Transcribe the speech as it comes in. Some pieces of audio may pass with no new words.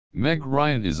Meg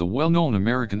Ryan is a well-known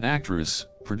American actress,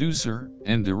 producer,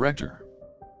 and director.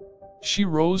 She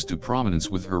rose to prominence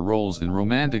with her roles in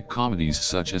romantic comedies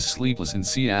such as Sleepless in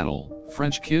Seattle,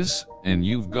 French Kiss, and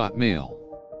You've Got Mail.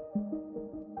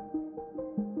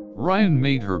 Ryan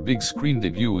made her big screen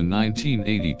debut in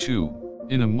 1982,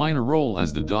 in a minor role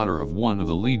as the daughter of one of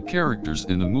the lead characters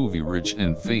in the movie Rich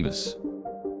and Famous.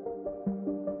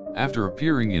 After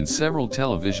appearing in several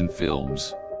television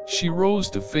films, she rose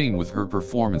to fame with her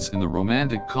performance in the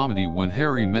romantic comedy When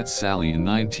Harry Met Sally in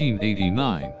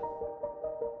 1989.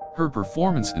 Her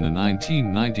performance in the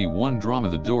 1991 drama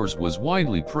The Doors was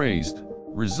widely praised,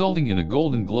 resulting in a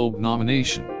Golden Globe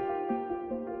nomination.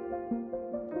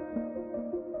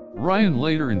 Ryan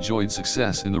later enjoyed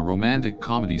success in the romantic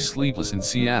comedy Sleepless in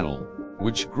Seattle,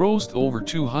 which grossed over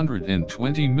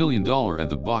 $220 million at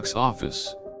the box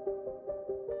office.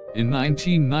 In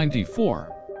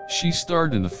 1994, she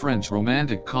starred in the French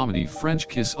romantic comedy French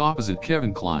Kiss opposite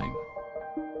Kevin Kline.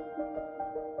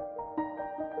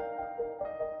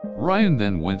 Ryan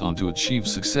then went on to achieve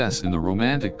success in the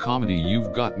romantic comedy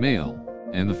You've Got Mail,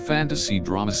 and the fantasy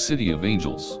drama City of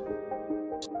Angels.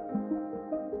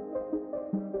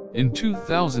 In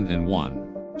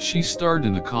 2001, she starred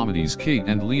in the comedies Kate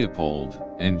and Leopold,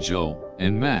 and Joe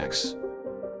and Max.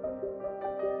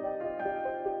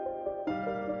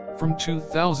 From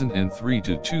 2003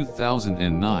 to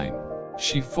 2009,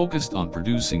 she focused on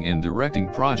producing and directing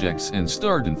projects and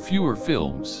starred in fewer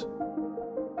films.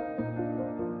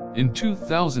 In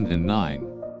 2009,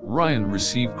 Ryan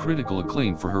received critical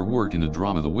acclaim for her work in the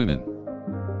drama The Women.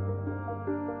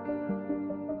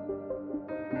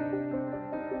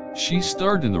 She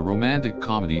starred in the romantic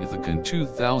comedy Ithaca in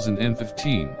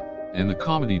 2015, and the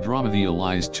comedy drama The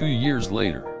Allies 2 years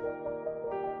later.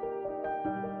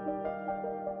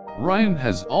 Ryan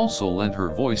has also lent her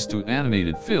voice to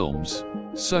animated films,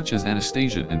 such as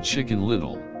Anastasia and Chicken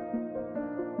Little.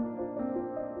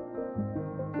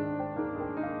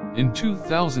 In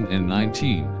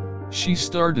 2019, she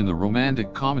starred in the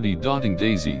romantic comedy Daunting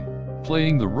Daisy,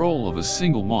 playing the role of a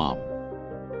single mom.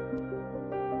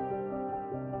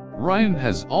 Ryan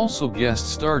has also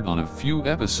guest starred on a few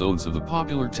episodes of the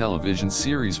popular television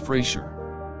series Frasier.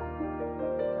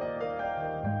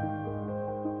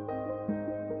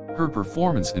 Her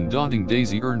performance in Daunting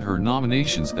Daisy earned her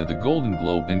nominations at the Golden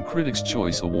Globe and Critics'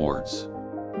 Choice Awards.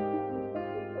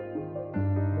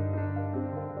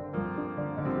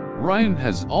 Ryan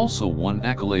has also won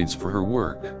accolades for her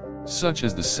work, such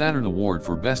as the Saturn Award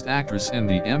for Best Actress and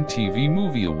the MTV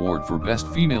Movie Award for Best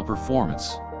Female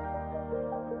Performance.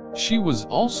 She was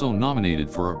also nominated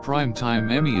for a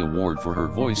Primetime Emmy Award for her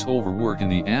voice-over work in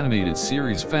the animated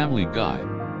series Family Guy.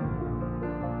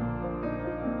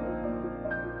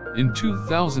 In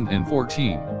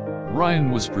 2014, Ryan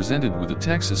was presented with a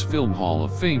Texas Film Hall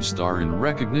of Fame star in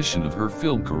recognition of her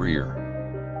film career.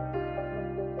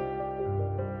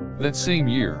 That same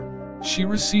year, she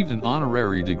received an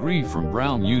honorary degree from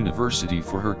Brown University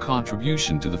for her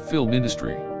contribution to the film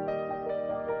industry.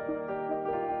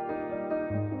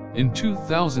 In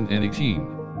 2018,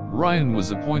 Ryan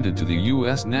was appointed to the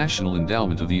U.S. National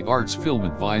Endowment of the Arts Film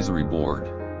Advisory Board.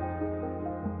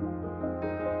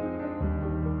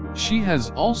 She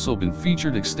has also been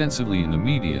featured extensively in the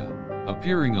media,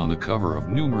 appearing on the cover of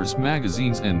numerous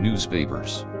magazines and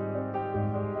newspapers.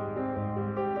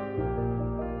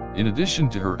 In addition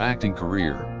to her acting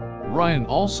career, Ryan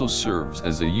also serves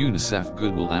as a UNICEF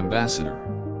Goodwill Ambassador.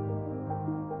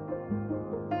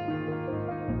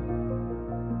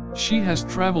 She has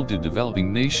traveled to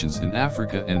developing nations in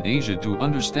Africa and Asia to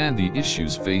understand the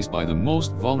issues faced by the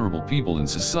most vulnerable people in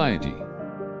society.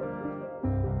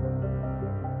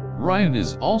 Ryan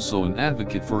is also an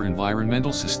advocate for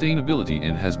environmental sustainability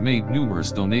and has made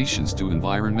numerous donations to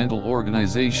environmental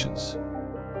organizations.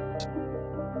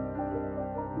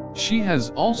 She has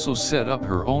also set up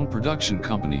her own production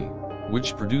company,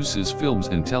 which produces films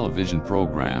and television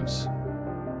programs.